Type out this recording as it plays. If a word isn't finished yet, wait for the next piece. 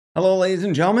Hello, ladies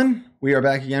and gentlemen. We are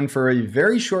back again for a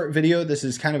very short video. This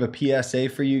is kind of a PSA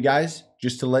for you guys,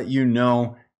 just to let you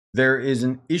know there is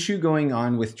an issue going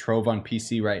on with Trove on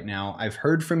PC right now. I've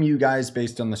heard from you guys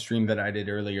based on the stream that I did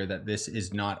earlier that this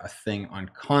is not a thing on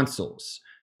consoles.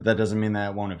 But that doesn't mean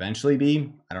that it won't eventually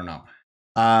be. I don't know.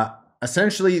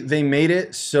 Essentially, they made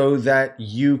it so that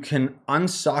you can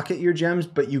unsocket your gems,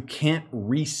 but you can't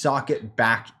resocket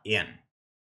back in.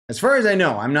 As far as I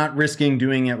know, I'm not risking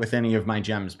doing it with any of my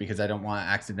gems because I don't want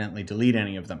to accidentally delete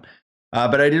any of them.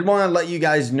 But I did want to let you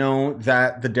guys know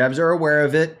that the devs are aware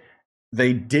of it.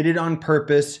 They did it on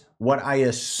purpose. What I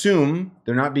assume,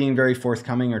 they're not being very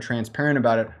forthcoming or transparent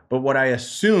about it, but what I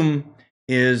assume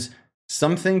is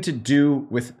something to do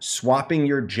with swapping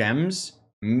your gems,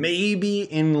 maybe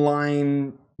in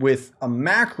line with a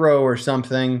macro or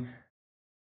something,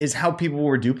 is how people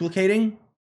were duplicating.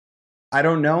 I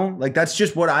don't know. Like, that's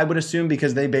just what I would assume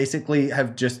because they basically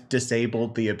have just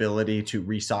disabled the ability to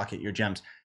resocket your gems.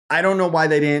 I don't know why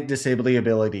they didn't disable the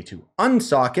ability to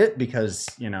unsocket because,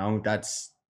 you know,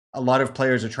 that's a lot of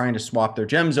players are trying to swap their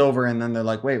gems over and then they're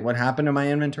like, wait, what happened to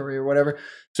my inventory or whatever?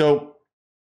 So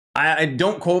I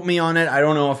don't quote me on it. I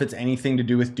don't know if it's anything to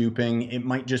do with duping. It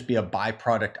might just be a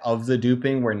byproduct of the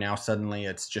duping where now suddenly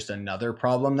it's just another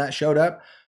problem that showed up.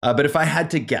 But if I had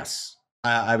to guess,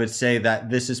 I would say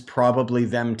that this is probably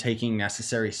them taking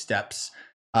necessary steps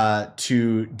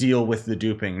to deal with the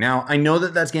duping. Now, I know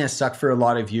that that's going to suck for a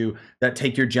lot of you that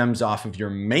take your gems off of your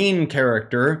main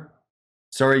character.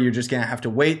 Sorry, you're just going to have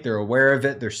to wait. They're aware of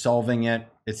it. They're solving it.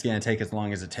 It's going to take as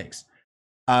long as it takes.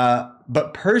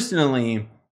 But personally,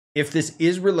 if this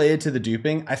is related to the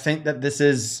duping, I think that this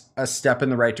is a step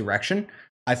in the right direction.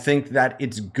 I think that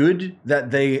it's good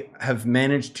that they have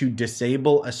managed to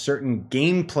disable a certain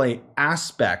gameplay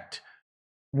aspect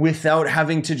without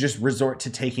having to just resort to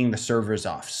taking the servers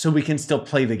off so we can still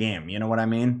play the game. You know what I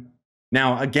mean?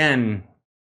 Now, again,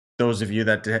 those of you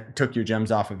that took your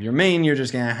gems off of your main, you're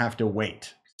just going to have to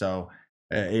wait. So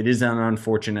it is an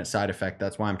unfortunate side effect.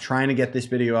 That's why I'm trying to get this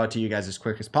video out to you guys as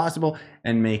quick as possible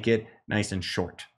and make it nice and short.